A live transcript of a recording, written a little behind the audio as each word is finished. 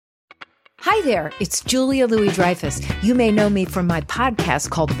Hi there, it's Julia Louis-Dreyfus. You may know me from my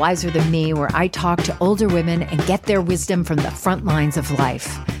podcast called Wiser Than Me, where I talk to older women and get their wisdom from the front lines of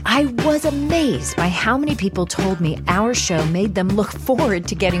life. I was amazed by how many people told me our show made them look forward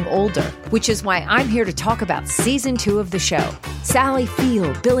to getting older, which is why I'm here to talk about season 2 of the show. Sally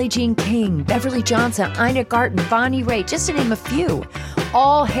Field, Billie Jean King, Beverly Johnson, Ina Garten, Bonnie Raitt, just to name a few.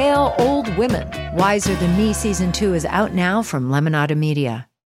 All hail old women. Wiser Than Me season 2 is out now from Lemonada Media.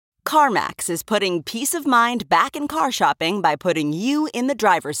 CarMax is putting peace of mind back in car shopping by putting you in the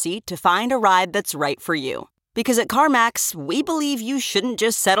driver's seat to find a ride that's right for you. Because at CarMax, we believe you shouldn't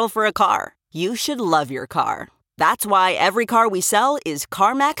just settle for a car. You should love your car. That's why every car we sell is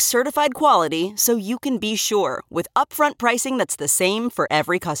CarMax certified quality, so you can be sure with upfront pricing that's the same for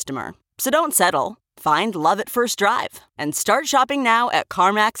every customer. So don't settle. Find love at first drive and start shopping now at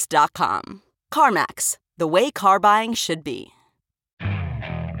CarMax.com. CarMax, the way car buying should be.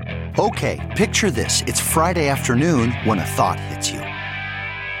 Okay, picture this. It's Friday afternoon when a thought hits you.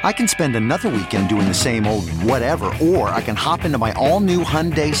 I can spend another weekend doing the same old whatever, or I can hop into my all-new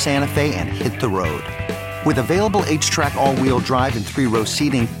Hyundai Santa Fe and hit the road. With available H-Track all-wheel drive and 3-row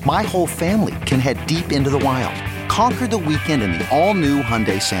seating, my whole family can head deep into the wild. Conquer the weekend in the all-new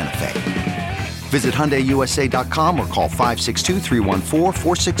Hyundai Santa Fe. Visit HyundaiUSA.com or call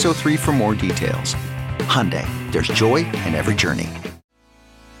 562-314-4603 for more details. Hyundai, there's joy in every journey.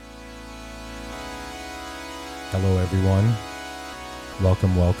 Hello, everyone.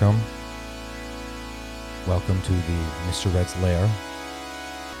 Welcome. Welcome to the Mr. Red's Lair.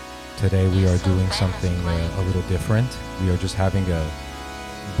 Today we are doing something a little different. We are just having a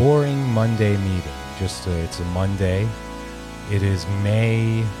boring Monday meeting. It's a Monday. It is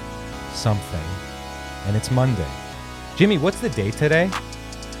May something, and it's Monday. Jimmy, what's the date today?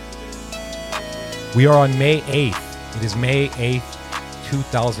 We are on May 8th. It is May 8th,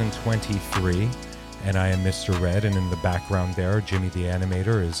 2023. And I am Mr. Red, and in the background there, Jimmy the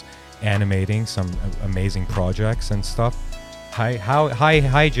animator is animating some amazing projects and stuff.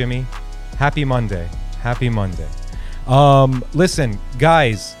 Hi, Jimmy. Happy Monday. Listen,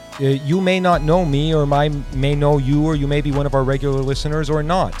 guys, you may not know me, or I may know you, or you may be one of our regular listeners or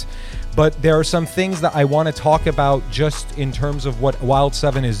not. But there are some things that I want to talk about just in terms of what Wild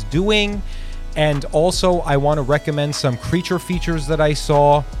 7 is doing. And also, I want to recommend some creature features that I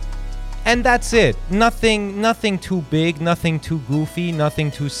saw. And that's it. Nothing too big, nothing too goofy, nothing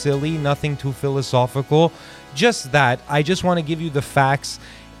too silly, nothing too philosophical. Just that. I just want to give you the facts.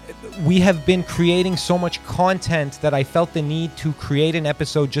 We have been creating so much content that I felt the need to create an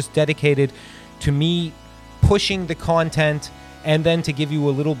episode just dedicated to me pushing the content and then to give you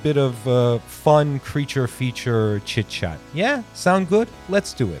a little bit of fun creature feature chit-chat. Yeah? Sound good?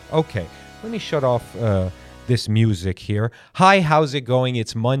 Let's do it. Okay. Let me shut off this music here. Hi, how's it going?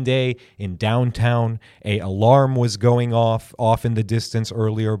 It's Monday in downtown. A alarm was going off in the distance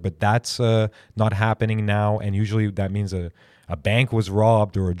earlier, but that's not happening now. And usually that means a bank was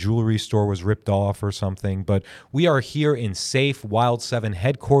robbed or a jewelry store was ripped off or something. But we are here in safe Wild 7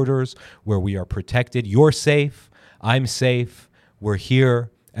 headquarters where we are protected. You're safe. I'm safe. We're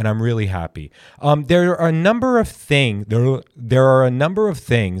here. And I'm really happy. There are a number of things. There are a number of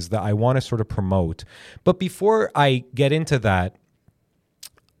things that I want to sort of promote. But before I get into that,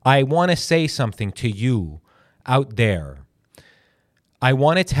 I want to say something to you out there. I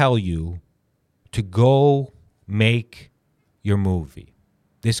want to tell you to go make your movie.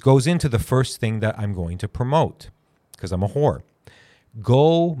 This goes into the first thing that I'm going to promote because I'm a whore.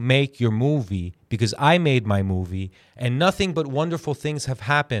 Go make your movie because I made my movie and nothing but wonderful things have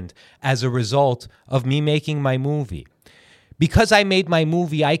happened as a result of me making my movie. Because I made my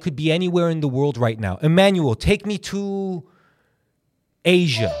movie, I could be anywhere in the world right now. Emmanuel, take me to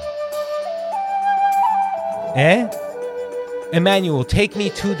Asia. Emmanuel, take me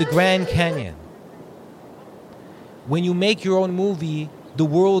to the Grand Canyon. When you make your own movie, the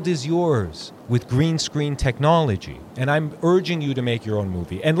world is yours with green screen technology. And I'm urging you to make your own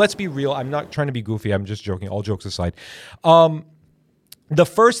movie. And let's be real. I'm not trying to be goofy. I'm just joking. All jokes aside. The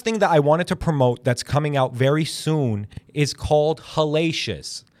first thing that I wanted to promote that's coming out very soon is called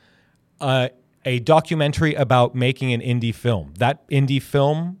Hellacious, a documentary about making an indie film. That indie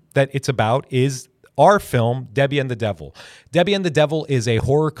film that it's about is our film, Debbie and the Devil. Debbie and the Devil is a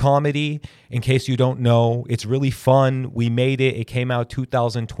horror comedy, in case you don't know. It's really fun. We made it. It came out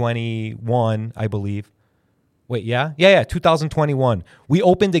 2021, I believe. Wait, yeah? Yeah, 2021. We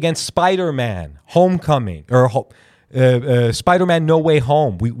opened against Spider-Man Homecoming, or Spider-Man No Way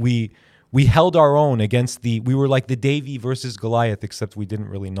Home. We we held our own against we were like the Davy versus Goliath, except we didn't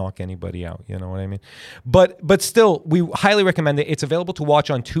really knock anybody out. You know what I mean? But still, we highly recommend it. It's available to watch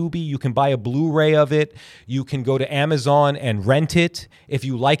on Tubi. You can buy a Blu-ray of it. You can go to Amazon and rent it if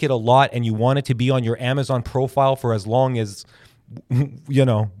you like it a lot and you want it to be on your Amazon profile for as long as, you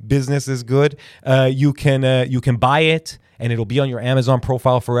know, business is good. You can buy it, and it'll be on your Amazon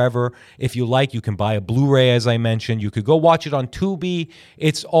profile forever. If you like, you can buy a Blu-ray, as I mentioned. You could go watch it on Tubi.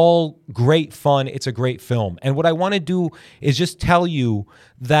 It's all great fun. It's a great film. And what I want to do is just tell you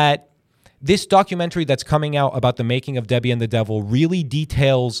that this documentary that's coming out about the making of Debbie and the Devil really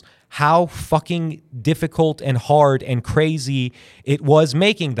details how fucking difficult and hard and crazy it was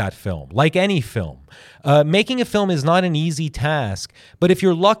making that film, like any film. Making a film is not an easy task, but if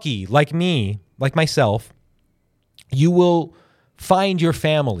you're lucky, like me, like myself, you will find your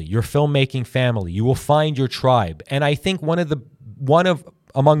family, your filmmaking family. You will find your tribe. And I think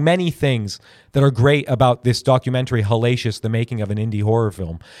among many things that are great about this documentary, Hellacious, the making of an indie horror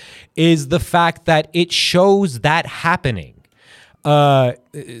film, is the fact that it shows that happening.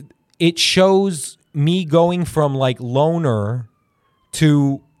 It shows me going from like loner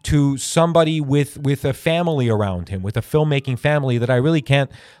to somebody with a family around him, with a filmmaking family that I really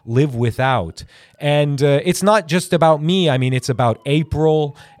can't live without. And it's not just about me. I mean, it's about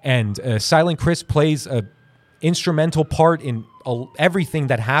April, and Silent Chris plays a instrumental part in everything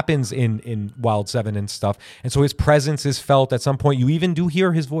that happens in Wild 7 and stuff. And so his presence is felt at some point. You even do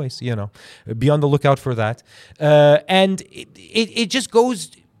hear his voice, you know. Be on the lookout for that. And it just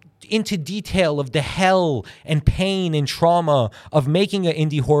goes into detail of the hell and pain and trauma of making an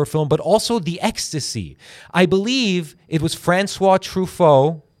indie horror film, but also the ecstasy. I believe it was Francois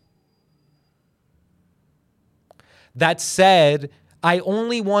Truffaut that said, I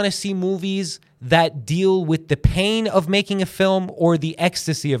only want to see movies that deal with the pain of making a film or the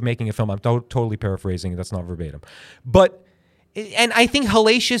ecstasy of making a film. I'm totally paraphrasing. That's not verbatim. And I think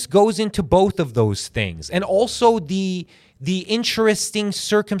Hellacious goes into both of those things. And also the interesting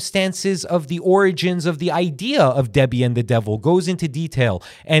circumstances of the origins of the idea of Debbie and the Devil goes into detail.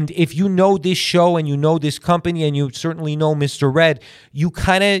 And if you know this show and you know this company and you certainly know Mr. Red, you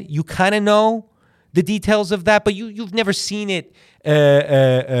kind of know the details of that, but you've never seen it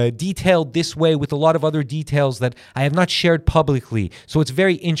detailed this way with a lot of other details that I have not shared publicly. So it's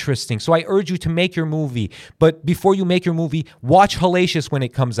very interesting. So I urge you to make your movie. But before you make your movie, watch Hellacious when it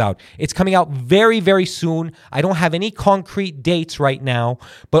comes out. It's coming out very, very soon. I don't have any concrete dates right now,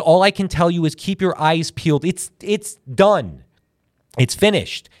 but all I can tell you is keep your eyes peeled. It's done. It's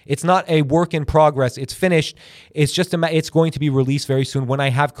finished. It's not a work in progress. It's finished. It's just it's going to be released very soon. When I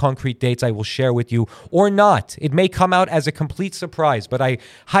have concrete dates, I will share with you, or not. It may come out as a complete surprise, but I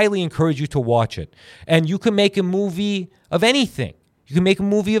highly encourage you to watch it. And you can make a movie of anything. You can make a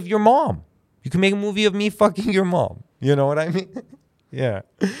movie of your mom. You can make a movie of me fucking your mom. You know what I mean? Yeah.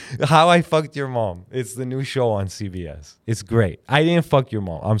 How I Fucked Your Mom. It's the new show on CBS. It's great. I didn't fuck your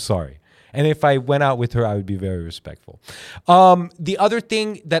mom. I'm sorry. And if I went out with her, I would be very respectful. The other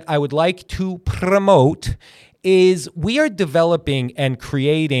thing that I would like to promote is we are developing and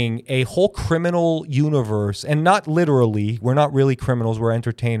creating a whole criminal universe, and not literally. We're not really criminals. We're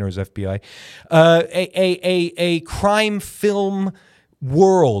entertainers, FBI. A crime film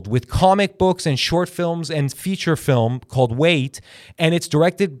world with comic books and short films and feature film called Wait, and it's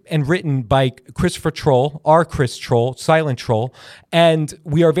directed and written by Christopher Troll, our Chris Troll, Silent Troll, and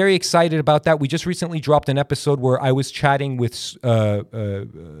we are very excited about that. We just recently dropped an episode where I was chatting with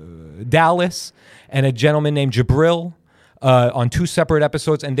Dallas and a gentleman named Jabril on 2 separate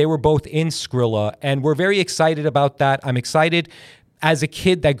episodes, and they were both in Skrilla, and we're very excited about that. I'm excited as a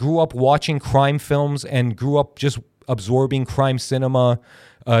kid that grew up watching crime films and grew up just absorbing crime cinema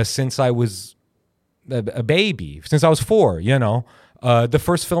since I was a baby, since I was 4, you know. The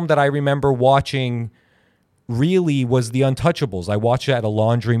first film that I remember watching really was The Untouchables. I watched it at a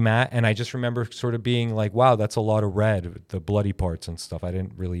laundromat, and I just remember sort of being like, wow, that's a lot of red, the bloody parts and stuff. I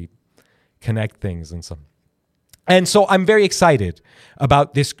didn't really connect things and stuff. And so I'm very excited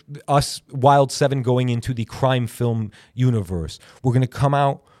about this, us Wild 7 going into the crime film universe. We're going to come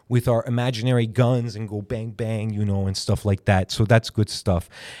out with our imaginary guns and go bang, bang, you know, and stuff like that. So that's good stuff.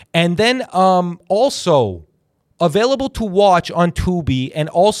 And then also available to watch on Tubi and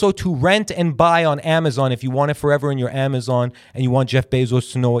also to rent and buy on Amazon if you want it forever in your Amazon and you want Jeff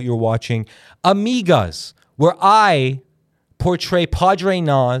Bezos to know what you're watching. Amigas, where I portray Padre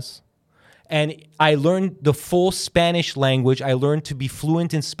Nas, and I learned the full Spanish language. I learned to be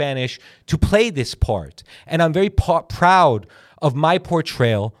fluent in Spanish to play this part. And I'm very proud of my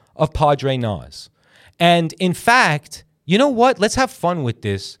portrayal of Padre Nas. And in fact, you know what? Let's have fun with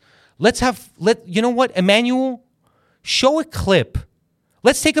this. You know what, Emmanuel, show a clip.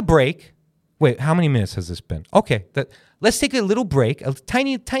 Let's take a break. Wait, how many minutes has this been? Okay, let's take a little break, a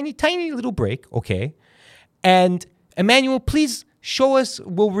tiny little break, okay? And Emmanuel, please show us,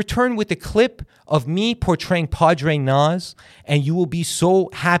 we'll return with a clip of me portraying Padre Nas, and you will be so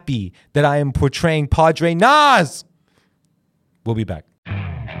happy that I am portraying Padre Nas. We'll be back.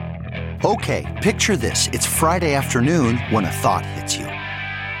 Okay, picture this. It's Friday afternoon when a thought hits you.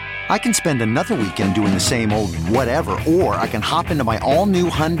 I can spend another weekend doing the same old whatever, or I can hop into my all-new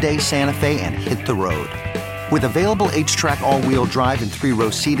Hyundai Santa Fe and hit the road. With available H-Track all-wheel drive and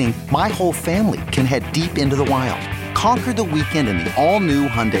 3-row seating, my whole family can head deep into the wild. Conquer the weekend in the all-new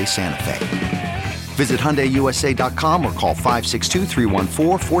Hyundai Santa Fe. Visit HyundaiUSA.com or call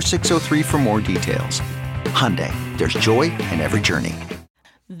 562-314-4603 for more details. Hyundai, there's joy in every journey.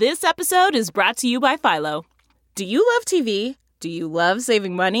 This episode is brought to you by Philo. Do you love TV? Do you love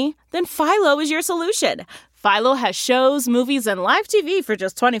saving money? Then Philo is your solution. Philo has shows, movies, and live TV for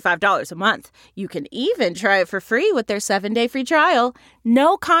just $25 a month. You can even try it for free with their 7-day free trial.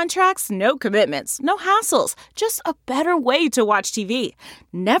 No contracts, no commitments, no hassles. Just a better way to watch TV.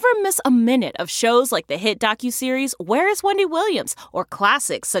 Never miss a minute of shows like the hit docuseries Where is Wendy Williams? Or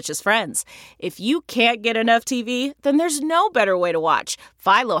classics such as Friends. If you can't get enough TV, then there's no better way to watch.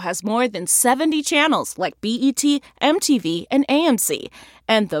 Philo has more than 70 channels like BET, MTV, and AMC.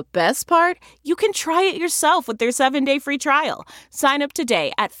 And the best part? You can try it yourself with their 7-day free trial. Sign up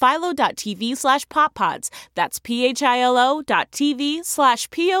today at philo.tv/poppods. That's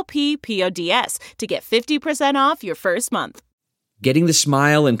philo.tv/POPPODS to get 50% off your first month. Getting the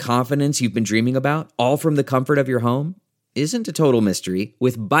smile and confidence you've been dreaming about, all from the comfort of your home, isn't a total mystery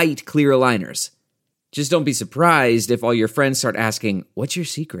with Byte clear aligners. Just don't be surprised if all your friends start asking, "What's your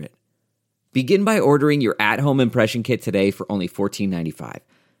secret?" Begin by ordering your at-home impression kit today for only $14.95.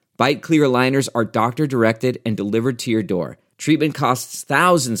 Byte clear aligners are doctor-directed and delivered to your door. Treatment costs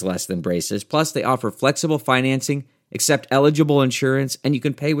thousands less than braces, plus they offer flexible financing, accept eligible insurance, and you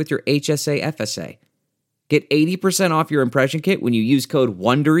can pay with your HSA FSA. Get 80% off your impression kit when you use code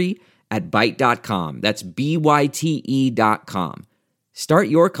WONDERY at Byte.com. That's BYTE.com. Start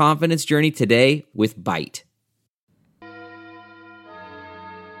your confidence journey today with Byte.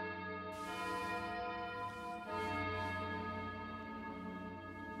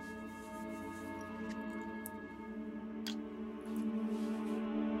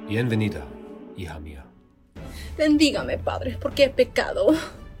 Bienvenida, hija mía. Bendígame, padre, porque he pecado.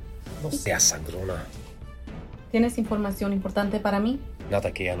 No seas sangrona. ¿Tienes información importante para mí?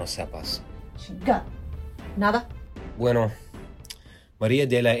 Nada que ya no sepas. Chinga. ¿Nada? Bueno, María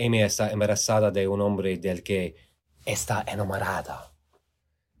de la M está embarazada de un hombre del que está enamorada.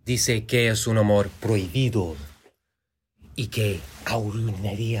 Dice que es un amor prohibido y que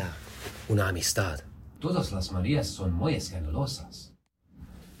arruinaría una amistad. Todas las Marías son muy escandalosas.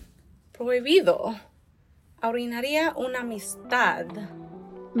 Prohibido. Arruinaría una amistad.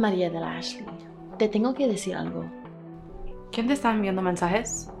 María de la Ashley, te tengo que decir algo. ¿Quién te está enviando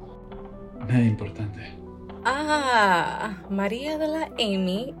mensajes? Nada importante. Ah, María de la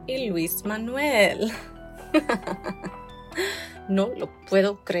Amy y Luis Manuel. No lo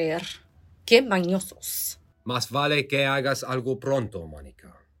puedo creer. ¡Qué mañosos! Más vale que hagas algo pronto,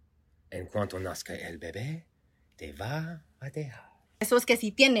 Mónica. En cuanto nazca el bebé, te va a dejar. Eso es que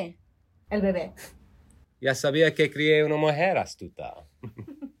sí tiene el bebé. Ya sabía que crié una mujer astuta.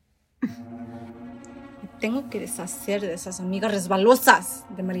 Tengo que deshacer de esas amigas resbalosas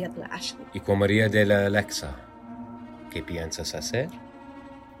de María de la Ashley. ¿Y con María de la Alexa? ¿Qué piensas hacer?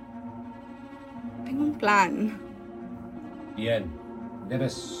 Tengo un plan. Bien,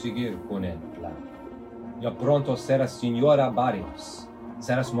 debes seguir con el plan. Ya pronto serás señora Barrios.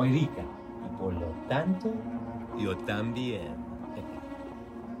 Serás muy rica. Y por lo tanto, yo también.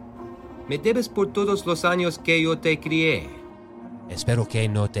 Me debes por todos los años que yo te crié. Espero que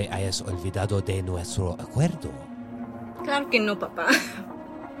no te hayas olvidado de nuestro acuerdo. Claro que no, papá.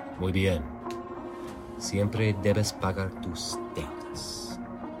 Muy bien. Siempre debes pagar tus deudas.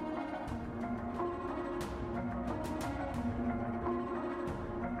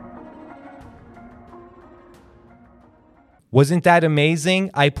 Wasn't that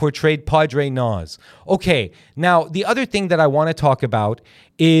amazing? I portrayed Padre Nas. Okay, now the other thing that I want to talk about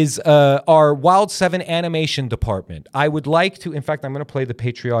is our Wild 7 animation department. I would like to, in fact, I'm going to play the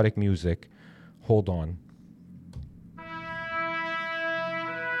patriotic music. Hold on.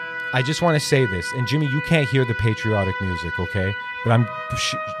 I just want to say this, and Jimmy, you can't hear the patriotic music, okay? But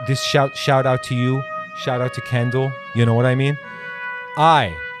this shout out to you, shout out to Kendall, you know what I mean?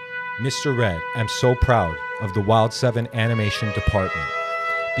 I, Mr. Red, am so proud of the Wild 7 animation department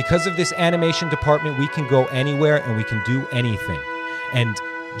Because of this animation department, we can go anywhere and we can do anything. And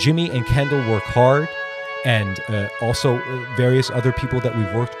Jimmy and Kendall work hard, and also various other people that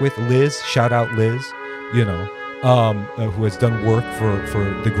we've worked with. Liz, shout out Liz, who has done work for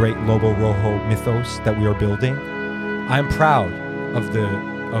the great Lobo Rojo mythos that we are building. I'm proud of the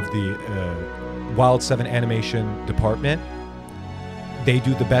Wild 7 animation department. They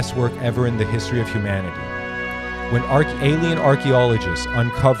do the best work ever in the history of humanity. When alien archaeologists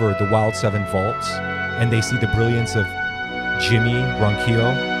uncover the Wild 7 vaults and they see the brilliance of Jimmy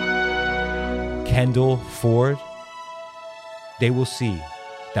Ronquillo, Kendall Ford, they will see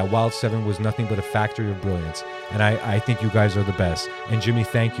that Wild 7 was nothing but a factory of brilliance. And I think you guys are the best. And Jimmy,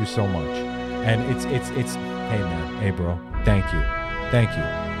 thank you so much. And it's hey man, hey bro, thank you.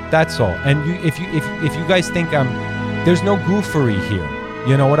 That's all. And if you guys think there's no goofery here,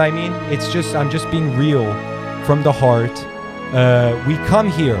 you know what I mean? It's just I'm just being real from the heart. We come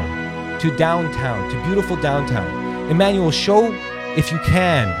here to downtown, to beautiful downtown. Emmanuel, if you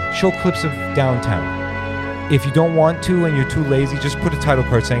can, show clips of downtown. If you don't want to and you're too lazy, just put a title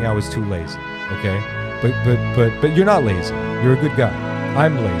card saying I was too lazy, okay? But you're not lazy. You're a good guy.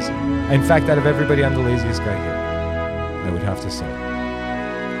 I'm lazy. In fact, out of everybody, I'm the laziest guy here. I would have to say.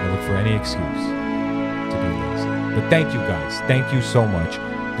 I look for any excuse to be lazy. But thank you guys. Thank you so much.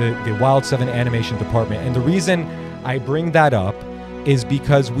 The Wild 7 animation department. And the reason I bring that up is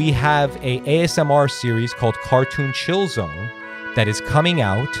because we have a ASMR series called Cartoon Chill Zone that is coming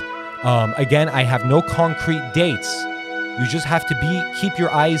out. Again, I have no concrete dates. You just have to keep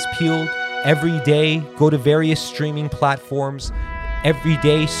your eyes peeled every day. Go to various streaming platforms. Every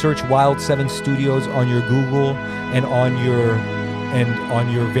day, search Wild 7 Studios on your Google and on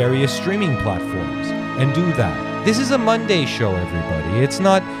your various streaming platforms, and do that. This is a Monday show, everybody.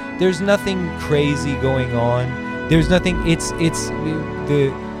 There's nothing crazy going on. There's nothing.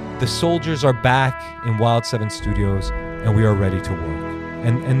 The soldiers are back in Wild 7 Studios, and we are ready to work.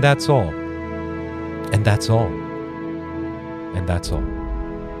 And that's all. And that's all. And that's all.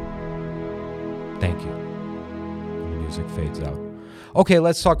 Thank you. And the music fades out. Okay,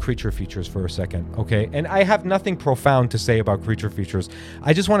 let's talk creature features for a second, okay? And I have nothing profound to say about creature features.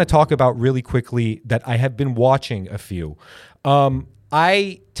 I just want to talk about really quickly that I have been watching a few.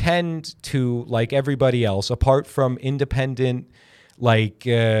 I tend to, like everybody else, apart from independent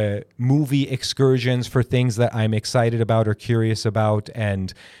movie excursions for things that I'm excited about or curious about,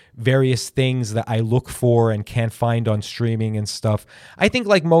 and various things that I look for and can't find on streaming and stuff. I think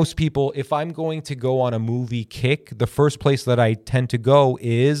like most people, if I'm going to go on a movie kick, the first place that I tend to go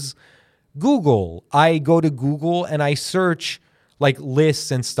is Google. I go to Google and I search like lists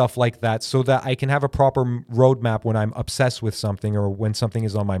and stuff like that so that I can have a proper roadmap when I'm obsessed with something or when something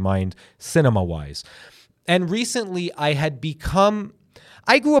is on my mind cinema-wise. And recently I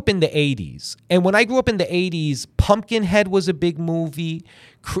grew up in the 80s. And when I grew up in the 80s, Pumpkinhead was a big movie.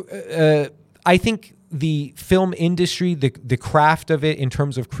 I think the film industry, the craft of it in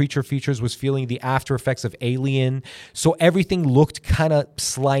terms of creature features was feeling the after effects of Alien. So everything looked kind of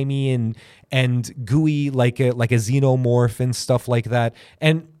slimy and gooey like a xenomorph and stuff like that.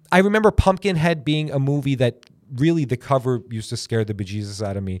 And I remember Pumpkinhead being a movie that really the cover used to scare the bejesus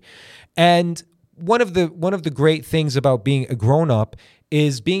out of me. And one of the great things about being a grown-up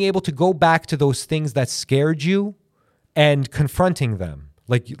is being able to go back to those things that scared you and confronting them.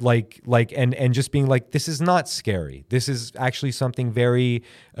 And just being like, this is not scary. This is actually something very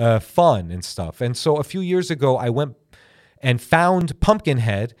fun and stuff. And so a few years ago, I went and found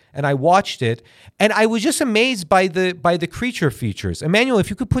Pumpkinhead and I watched it, and I was just amazed by the creature features. Emmanuel,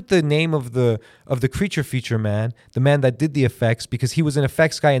 if you could put the name of the creature feature man, the man that did the effects, because he was an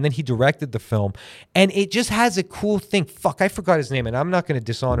effects guy and then he directed the film, and it just has a cool thing. Fuck, I forgot his name, and I'm not going to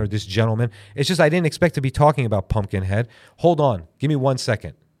dishonor this gentleman. It's just I didn't expect to be talking about Pumpkinhead. Hold on, give me 1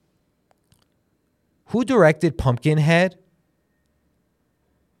 second. Who directed Pumpkinhead?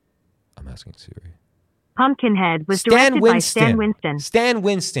 I'm asking Siri. Pumpkinhead was directed by Stan Winston. Stan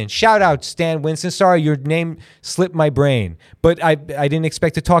Winston. Shout out, Stan Winston. Sorry, your name slipped my brain. But I didn't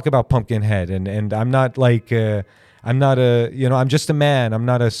expect to talk about Pumpkinhead. And I'm not I'm just a man. I'm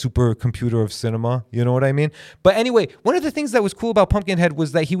not a supercomputer of cinema. You know what I mean? But anyway, one of the things that was cool about Pumpkinhead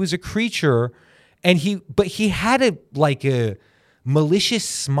was that he was a creature, and he had a malicious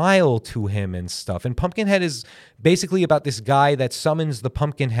smile to him and stuff. And Pumpkinhead is basically about this guy that summons the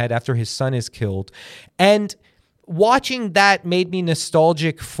Pumpkinhead after his son is killed. And watching that made me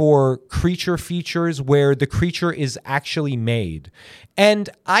nostalgic for creature features where the creature is actually made. And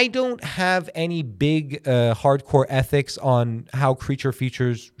I don't have any big hardcore ethics on how creature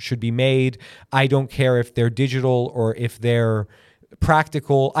features should be made. I don't care if they're digital or if they're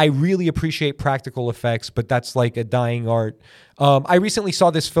practical. I really appreciate practical effects, but that's like a dying art. I recently saw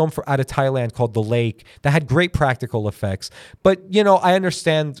this film out of Thailand called The Lake that had great practical effects. But, you know, I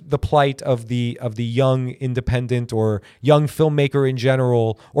understand the plight of the young independent or young filmmaker in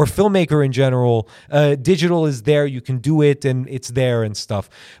general, or filmmaker in general. Digital is there. You can do it and it's there and stuff.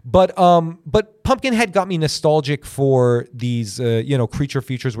 But Pumpkinhead got me nostalgic for these, creature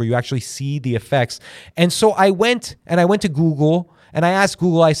features where you actually see the effects. And so I went to Google and I asked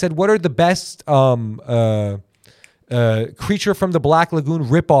Google, I said, what are the best Creature from the Black Lagoon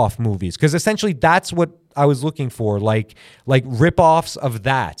ripoff movies? Because essentially that's what I was looking for, like ripoffs of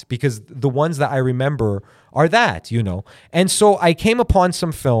that, because the ones that I remember are that, you know. And so I came upon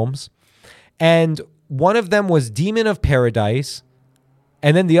some films, and one of them was Demon of Paradise,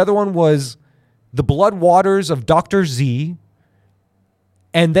 and then the other one was The Blood Waters of Dr. Z,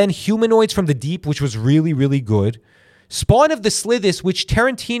 and then Humanoids from the Deep, which was really, really good. Spawn of the Slithis, which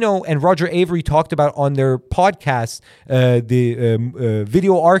Tarantino and Roger Avery talked about on their podcast, the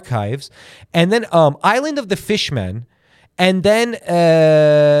video archives, and then Island of the Fishmen, and then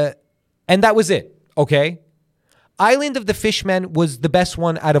and that was it. Okay, Island of the Fishmen was the best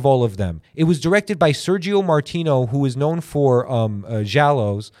one out of all of them. It was directed by Sergio Martino, who is known for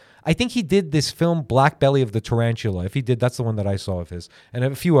Giallos. I think he did this film, Black Belly of the Tarantula. If he did, that's the one that I saw of his. And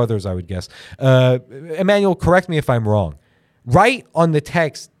a few others, I would guess. Emmanuel, correct me if I'm wrong. Right on the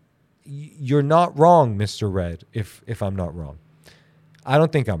text, you're not wrong, Mr. Red, if I'm not wrong. I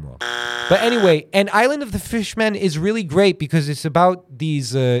don't think I'm wrong. But anyway, and Island of the Fishmen is really great because it's about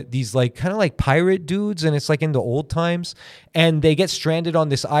these like kind of like pirate dudes, and it's like in the old times. And they get stranded on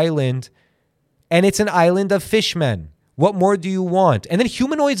this island, and it's an island of fishmen. What more do you want? And then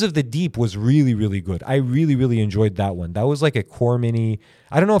Humanoids of the Deep was really, really good. I really, really enjoyed that one. That was like a Corman-y.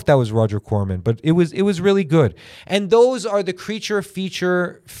 I don't know if that was Roger Corman, but it was really good. And those are the creature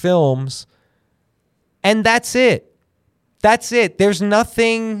feature films. And that's it. That's it. There's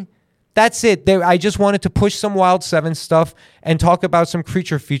nothing. That's it. I just wanted to push some Wild 7 stuff and talk about some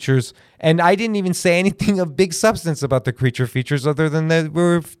creature features. And I didn't even say anything of big substance about the creature features other than they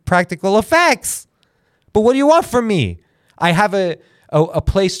were practical effects. But what do you want from me? I have a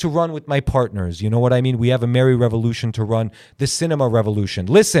place to run with my partners. You know what I mean? We have a merry revolution to run, the cinema revolution.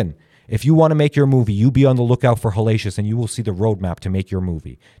 Listen, if you want to make your movie, you be on the lookout for Hellacious and you will see the roadmap to make your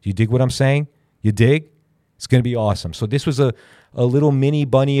movie. Do you dig what I'm saying? You dig? It's going to be awesome. So this was a little mini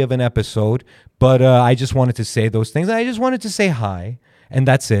bunny of an episode, but I just wanted to say those things. I just wanted to say hi, and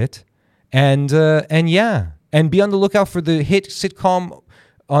that's it. And yeah, and be on the lookout for the hit sitcom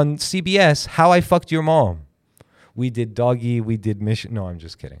on CBS, How I Fucked Your Mom. We did Doggy, we did Mission. No, I'm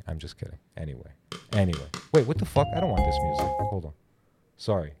just kidding. Anyway. Wait, what the fuck? I don't want this music. Hold on.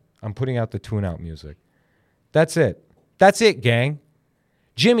 Sorry. I'm putting out the tune-out music. That's it. That's it, gang.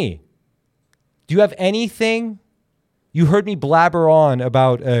 Jimmy, do you have anything? You heard me blabber on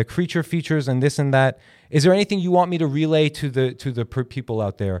about creature features and this and that. Is there anything you want me to relay to the people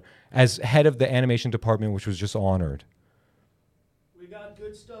out there as head of the animation department, which was just honored? We got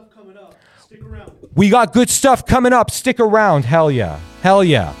good stuff coming up. Stick around. We got good stuff coming up. Stick around. Hell yeah. Hell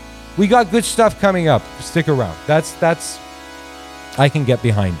yeah. We got good stuff coming up. Stick around. That's I can get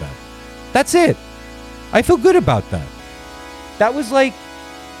behind that. That's it. I feel good about that. That was like,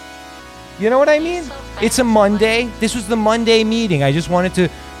 you know what I mean? It's a Monday. This was the Monday meeting. I just wanted to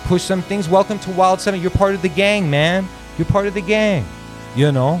push some things. Welcome to Wild 7. You're part of the gang, man. You're part of the gang.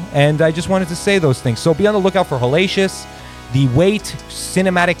 You know? And I just wanted to say those things. So be on the lookout for Hellacious, the Wait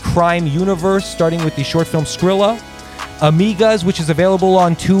cinematic crime universe, starting with the short film Skrilla, Amigas, which is available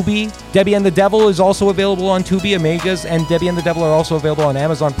on Tubi. Debbie and the Devil is also available on Tubi. Amigas and Debbie and the Devil are also available on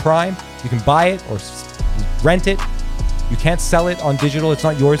Amazon Prime. You can buy it or rent it. You can't sell it on digital. It's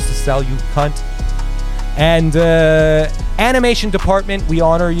not yours to sell, you cunt. And animation department, we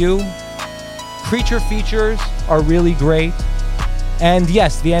honor you. Creature features are really great. And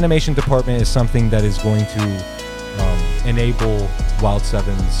yes, the animation department is something that is going to enable Wild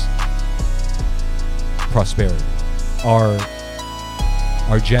 7's prosperity.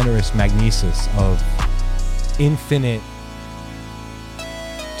 Our generous magnesis of infinite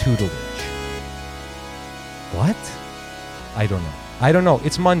tutelage. What? I don't know.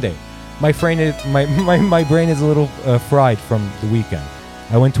 It's Monday. My brain is a little fried from the weekend.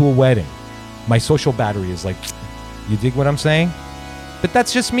 I went to a wedding. My social battery is like, you dig what I'm saying? But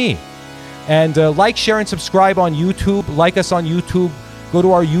that's just me. And like, share, and subscribe on YouTube. Like us on YouTube. Go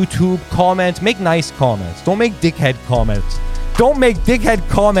to our YouTube. Comment. Make nice comments. Don't make dickhead comments. Don't make dickhead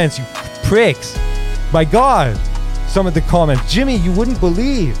comments, you pricks. My God. Some of the comments. Jimmy, you wouldn't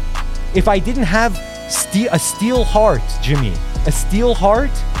believe. If I didn't have a steel heart, Jimmy, a steel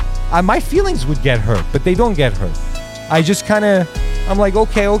heart, my feelings would get hurt, but they don't get hurt. I just kind of, I'm like,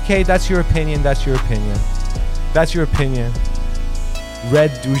 okay, that's your opinion.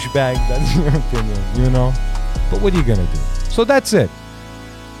 Red douchebag, that's your opinion, you know? But what are you going to do? So that's it.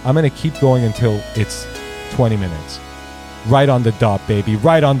 I'm going to keep going until it's 20 minutes. Right on the dot, baby.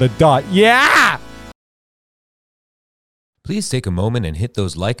 Right on the dot. Yeah! Please take a moment and hit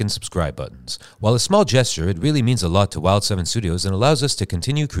those like and subscribe buttons. While a small gesture, it really means a lot to Wild 7 Studios and allows us to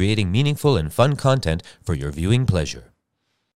continue creating meaningful and fun content for your viewing pleasure.